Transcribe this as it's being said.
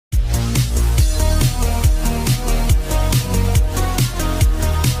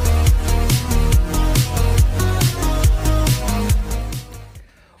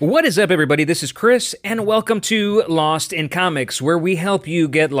What is up, everybody? This is Chris, and welcome to Lost in Comics, where we help you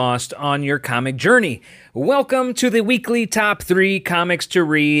get lost on your comic journey. Welcome to the weekly top 3 comics to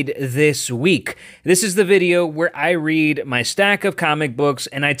read this week. This is the video where I read my stack of comic books,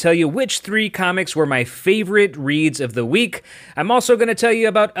 and I tell you which 3 comics were my favorite reads of the week. I'm also going to tell you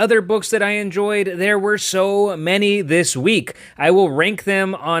about other books that I enjoyed. There were so many this week. I will rank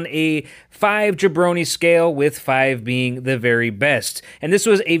them on a 5 jabroni scale, with 5 being the very best. And this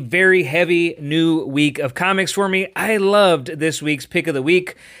was a very heavy new week of comics for me. I loved this week's pick of the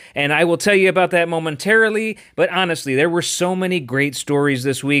week, and I will tell you about that momentarily. But honestly, there were so many great stories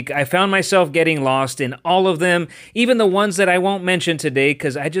this week. I found myself getting lost in all of them, even the ones that I won't mention today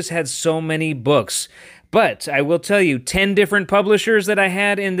because I just had so many books. But I will tell you, 10 different publishers that I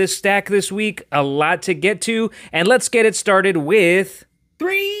had in this stack this week, a lot to get to, and let's get it started with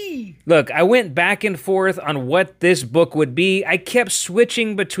 3. Look, I went back and forth on what this book would be. I kept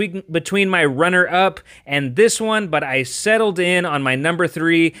switching between my runner-up and this one, but I settled in on my number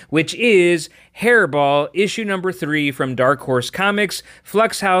 3, which is Hairball, issue number 3 from Dark Horse Comics,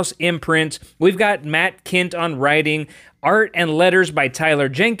 Flux House imprint. We've got Matt Kindt on writing, art and letters by Tyler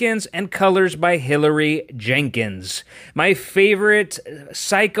Jenkins, and colors by Hilary Jenkins. My favorite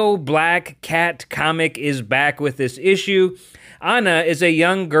Psycho Black Cat comic is back with this issue. Anna is a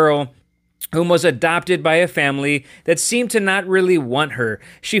young girl whom was adopted by a family that seemed to not really want her.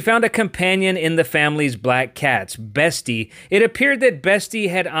 She found a companion in the family's black cats, Bestie. It appeared that Bestie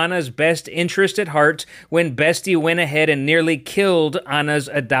had Anna's best interest at heart when Bestie went ahead and nearly killed Anna's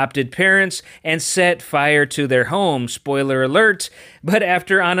adopted parents and set fire to their home. Spoiler alert. But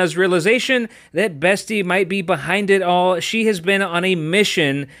after Anna's realization that Bestie might be behind it all, she has been on a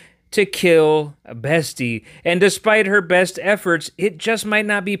mission to kill Bestie. And despite her best efforts, it just might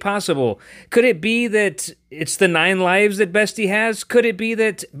not be possible. Could it be that it's the 9 lives that Bestie has? Could it be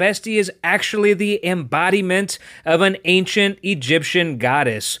that Bestie is actually the embodiment of an ancient Egyptian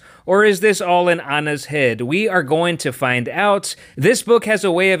goddess? Or is this all in Anna's head? We are going to find out. This book has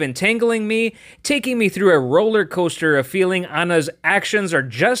a way of entangling me, taking me through a roller coaster of feeling Anna's actions are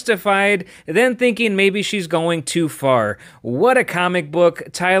justified, then thinking maybe she's going too far. What a comic book.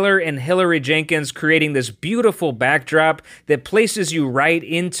 Tyler and Hilary Jenkins creating this beautiful backdrop that places you right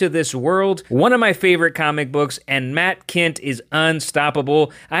into this world. One of my favorite comic books, and Matt Kindt is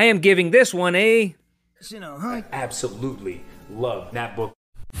unstoppable. I am giving this one a... I absolutely love that book.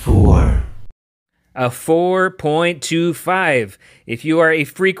 4. A 4.25. If you are a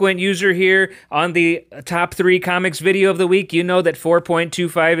frequent user here on the top 3 comics video of the week, you know that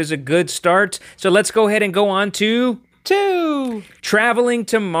 4.25 is a good start. So let's go ahead and go on to 2. Traveling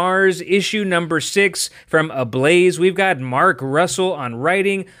to Mars, issue number 6 from Ablaze. We've got Mark Russell on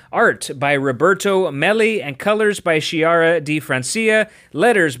writing, art by Roberto Melli, and colors by Chiara Di Francia,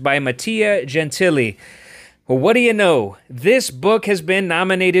 letters by Mattia Gentili. Well, what do you know? This book has been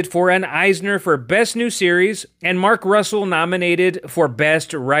nominated for an Eisner for Best New Series, and Mark Russell nominated for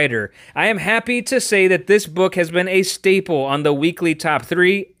Best Writer. I am happy to say that this book has been a staple on the weekly top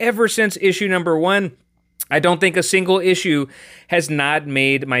 3 ever since issue number 1. I don't think a single issue has not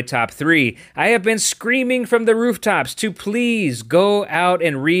made my top 3. I have been screaming from the rooftops to please go out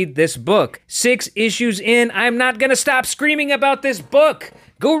and read this book. 6 issues in, I'm not going to stop screaming about this book.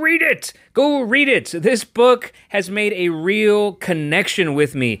 Go read it. Go read it. This book has made a real connection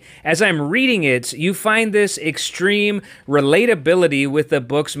with me. As I'm reading it, you find this extreme relatability with the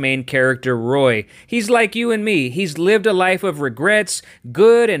book's main character, Roy. He's like you and me. He's lived a life of regrets,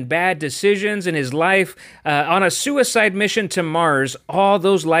 good and bad decisions in his life. On a suicide mission to Mars, all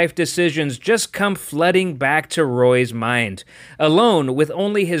those life decisions just come flooding back to Roy's mind. Alone with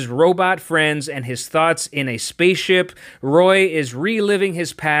only his robot friends and his thoughts in a spaceship, Roy is reliving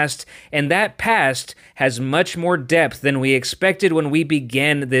his past, and that past has much more depth than we expected when we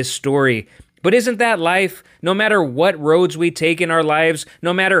began this story. But isn't that life? No matter what roads we take in our lives,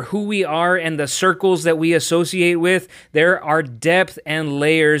 no matter who we are and the circles that we associate with, there are depth and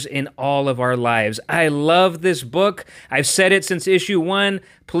layers in all of our lives. I love this book. I've said it since issue 1.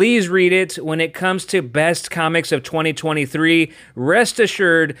 Please read it. When it comes to best comics of 2023, rest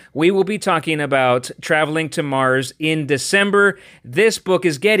assured we will be talking about Traveling to Mars in December. This book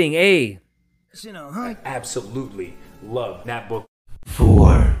is getting a... I absolutely love that book.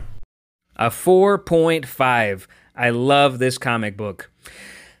 4. A 4.5. I love this comic book.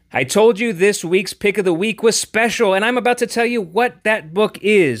 I told you this week's pick of the week was special, and I'm about to tell you what that book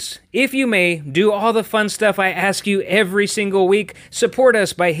is. If you may, do all the fun stuff I ask you every single week. Support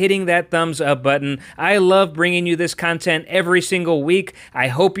us by hitting that thumbs up button. I love bringing you this content every single week. I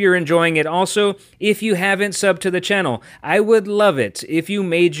hope you're enjoying it also. If you haven't subbed to the channel, I would love it if you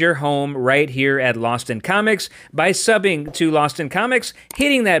made your home right here at Lost in Comics by subbing to Lost in Comics,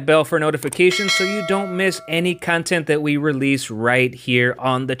 hitting that bell for notifications so you don't miss any content that we release right here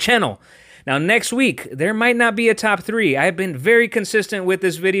on the channel. Now, next week, there might not be a top 3. I've been very consistent with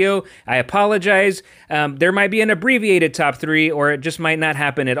this video. I apologize. There might be an abbreviated top 3, or it just might not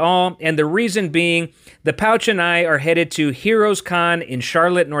happen at all. And the reason being, the Pouch and I are headed to Heroes Con in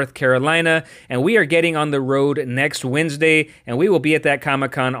Charlotte, North Carolina, and we are getting on the road next Wednesday, and we will be at that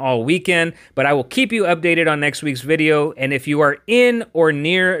Comic-Con all weekend. But I will keep you updated on next week's video, and if you are in or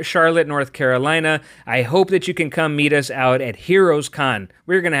near Charlotte, North Carolina, I hope that you can come meet us out at Heroes Con.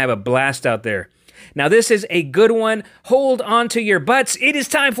 We're going to have a blast out there. Now, this is a good one. Hold on to your butts. It is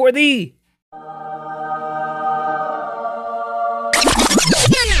time for the...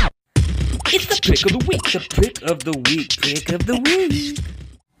 It's the pick of the week. The pick of the week. Pick of the week.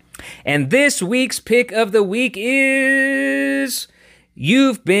 And this week's pick of the week is...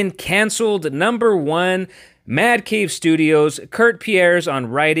 You've Been Canceled, #1. Mad Cave Studios, Kurt Pierres on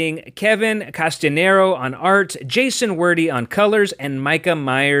writing, Kevin Castanero on art, Jason Wordie on colors, and Micah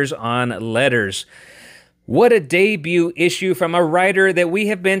Myers on letters. What a debut issue from a writer that we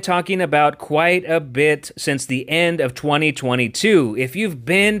have been talking about quite a bit since the end of 2022. If you've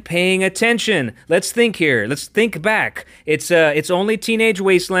been paying attention, let's think here. Let's think back. It's only Teenage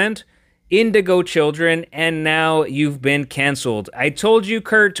Wasteland, Indigo Children, and now You've Been Canceled. I told you,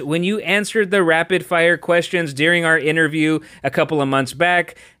 Kurt, when you answered the rapid-fire questions during our interview a couple of months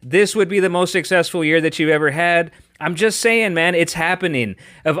back, this would be the most successful year that you've ever had. I'm just saying, man, it's happening.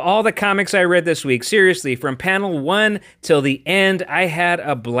 Of all the comics I read this week, seriously, from panel 1 till the end, I had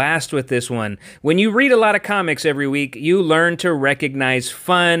a blast with this one. When you read a lot of comics every week, you learn to recognize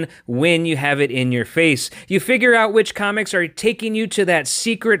fun when you have it in your face. You figure out which comics are taking you to that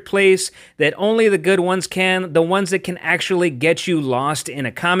secret place that only the good ones can, the ones that can actually get you lost in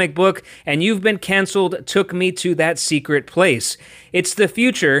a comic book, and You've Been Canceled took me to that secret place. It's the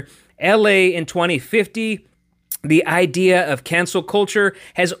future, LA in 2050. The idea of cancel culture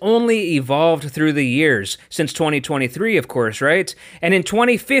has only evolved through the years, since 2023, of course, right? And in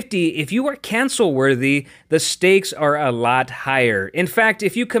 2050, if you are cancel-worthy, the stakes are a lot higher. In fact,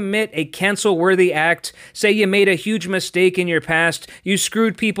 if you commit a cancel-worthy act, say you made a huge mistake in your past, you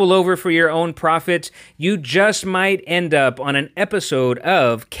screwed people over for your own profit, you just might end up on an episode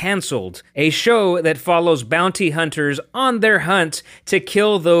of Canceled, a show that follows bounty hunters on their hunt to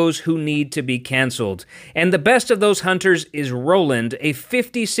kill those who need to be canceled. And the best of those hunters is Roland, a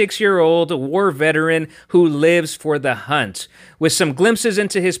 56-year-old war veteran who lives for the hunt. With some glimpses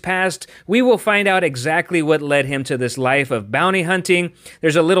into his past, we will find out exactly what led him to this life of bounty hunting.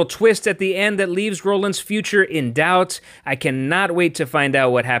 There's a little twist at the end that leaves Roland's future in doubt. I cannot wait to find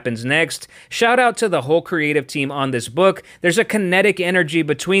out what happens next. Shout out to the whole creative team on this book. There's a kinetic energy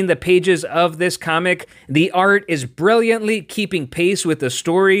between the pages of this comic. The art is brilliantly keeping pace with the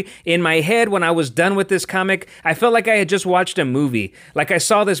story. In my head, when I was done with this comic, I felt like I had just watched a movie, like I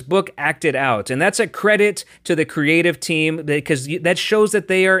saw this book acted out. And that's a credit to the creative team because that shows that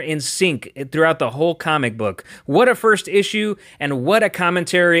they are in sync throughout the whole comic book. What a first issue and what a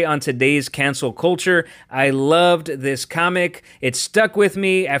commentary on today's cancel culture. I loved this comic. It stuck with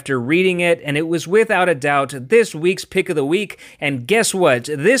me after reading it, and it was without a doubt this week's pick of the week. And guess what?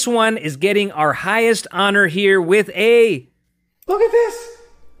 This one is getting our highest honor here with a... Look at this!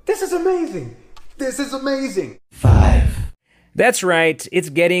 This is amazing! This is amazing! 5. That's right, it's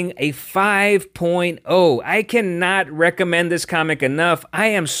getting a 5.0. I cannot recommend this comic enough. I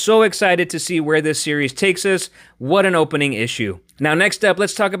am so excited to see where this series takes us. What an opening issue. Now, next up,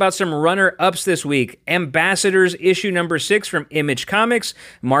 let's talk about some runner-ups this week. Ambassadors issue number 6 from Image Comics.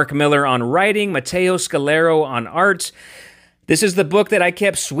 Mark Miller on writing, Matteo Scalero on art. This is the book that I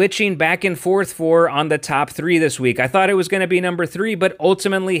kept switching back and forth for on the top 3 this week. I thought it was going to be number 3, but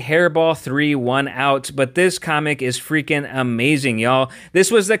ultimately Hairball 3 won out. But this comic is freaking amazing, y'all.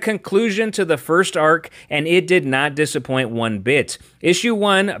 This was the conclusion to the first arc, and it did not disappoint one bit. Issue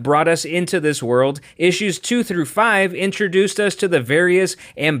 1 brought us into this world. Issues 2 through 5 introduced us to the various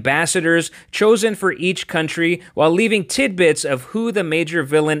ambassadors chosen for each country, while leaving tidbits of who the major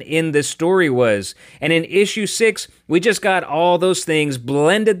villain in this story was. And in issue 6, we just got all those things,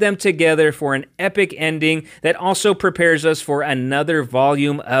 blended them together for an epic ending that also prepares us for another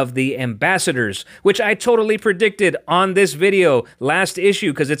volume of The Ambassadors, which I totally predicted on this video last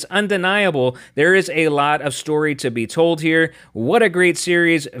issue because it's undeniable. There is a lot of story to be told here. What a great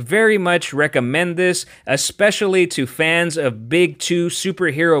series. Very much recommend this, especially to fans of big two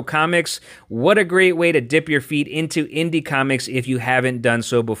superhero comics. What a great way to dip your feet into indie comics if you haven't done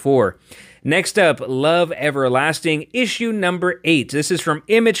so before. Next up, Love Everlasting, issue number 8. This is from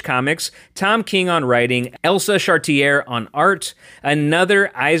Image Comics, Tom King on writing, Elsa Chartier on art,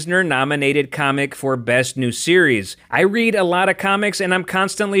 another Eisner-nominated comic for Best New Series. I read a lot of comics, and I'm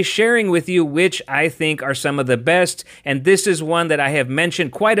constantly sharing with you which I think are some of the best, and this is one that I have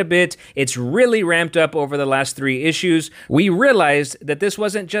mentioned quite a bit. It's really ramped up over the last 3 issues. We realized that this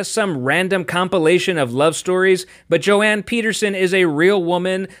wasn't just some random compilation of love stories, but Joanne Peterson is a real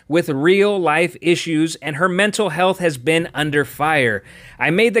woman with real life issues, and her mental health has been under fire. I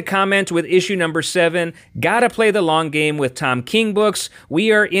made the comment with issue number 7, gotta play the long game with Tom King books.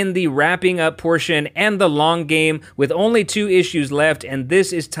 We are in the wrapping up portion and the long game with only 2 issues left, and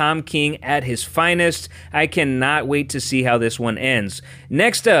this is Tom King at his finest. I cannot wait to see how this one ends.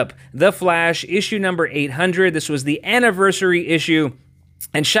 Next up, The Flash, issue number 800. This was the anniversary issue.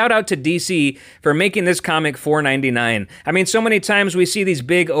 And shout out to DC for making this comic $4.99. I mean, so many times we see these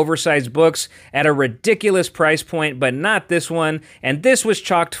big oversized books at a ridiculous price point, but not this one. And this was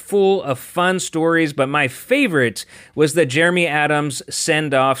chocked full of fun stories, but my favorite was the Jeremy Adams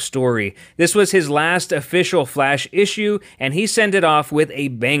send-off story. This was his last official Flash issue, and he sent it off with a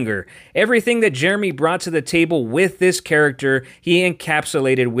banger. Everything that Jeremy brought to the table with this character, he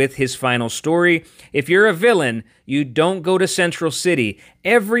encapsulated with his final story. If you're a villain, you don't go to Central City.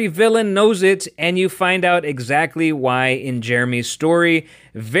 Every villain knows it, and you find out exactly why in Jeremy's story.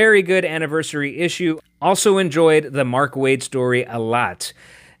 Very good anniversary issue. Also enjoyed the Mark Waid story a lot.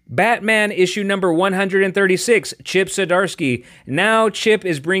 Batman issue number 136, Chip Zdarsky. Now Chip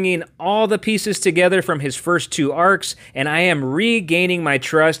is bringing all the pieces together from his first 2 arcs, and I am regaining my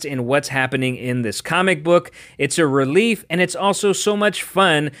trust in what's happening in this comic book. It's a relief, and it's also so much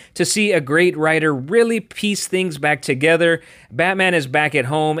fun to see a great writer really piece things back together. Batman is back at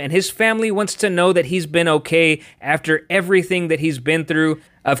home, and his family wants to know that he's been okay after everything that he's been through.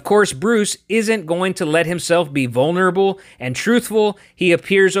 Of course, Bruce isn't going to let himself be vulnerable and truthful. He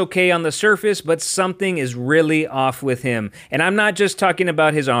appears okay on the surface, but something is really off with him. And I'm not just talking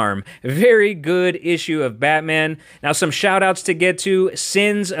about his arm. Very good issue of Batman. Now, some shout-outs to get to.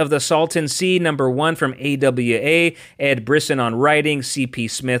 Sins of the Salton Sea, number 1 from AWA. Ed Brisson on writing, C.P.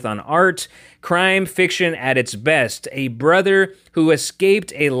 Smith on art. Crime fiction at its best. A brother who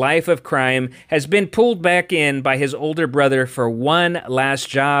escaped a life of crime has been pulled back in by his older brother for one last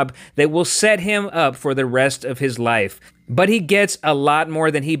job that will set him up for the rest of his life. But he gets a lot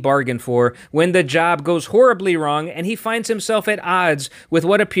more than he bargained for when the job goes horribly wrong and he finds himself at odds with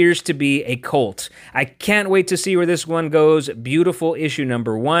what appears to be a cult. I can't wait to see where this one goes. Beautiful issue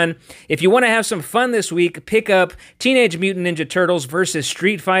number 1. If you want to have some fun this week, pick up Teenage Mutant Ninja Turtles vs.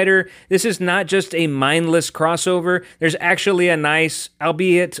 Street Fighter. This is not just a mindless crossover. There's actually a nice,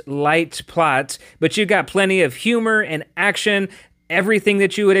 albeit light plot, but you got plenty of humor and action. Everything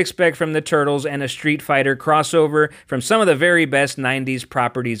that you would expect from the Turtles and a Street Fighter crossover from some of the very best 90s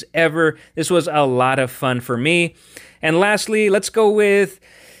properties ever. This was a lot of fun for me. And lastly, let's go with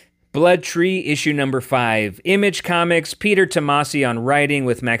Blood Tree, issue number 5. Image Comics, Peter Tomasi on writing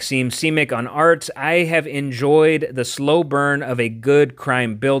with Maxime Simic on art. I have enjoyed the slow burn of a good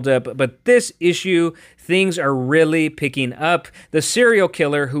crime buildup, but this issue, things are really picking up. The serial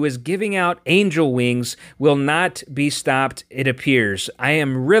killer who is giving out angel wings will not be stopped, it appears. I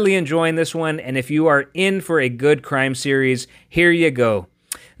am really enjoying this one, and if you are in for a good crime series, here you go.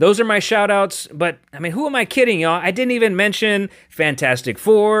 Those are my shout-outs, but, I mean, who am I kidding, y'all? I didn't even mention Fantastic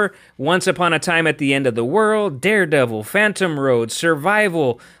Four, Once Upon a Time at the End of the World, Daredevil, Phantom Road,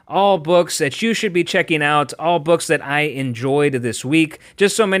 Survival, all books that you should be checking out, all books that I enjoyed this week.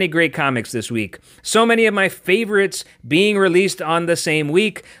 Just so many great comics this week. So many of my favorites being released on the same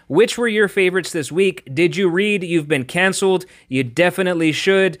week. Which were your favorites this week? Did you read You've Been Canceled? You definitely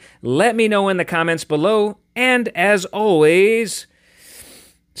should. Let me know in the comments below. And as always,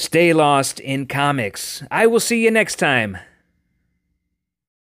 stay lost in comics. I will see you next time.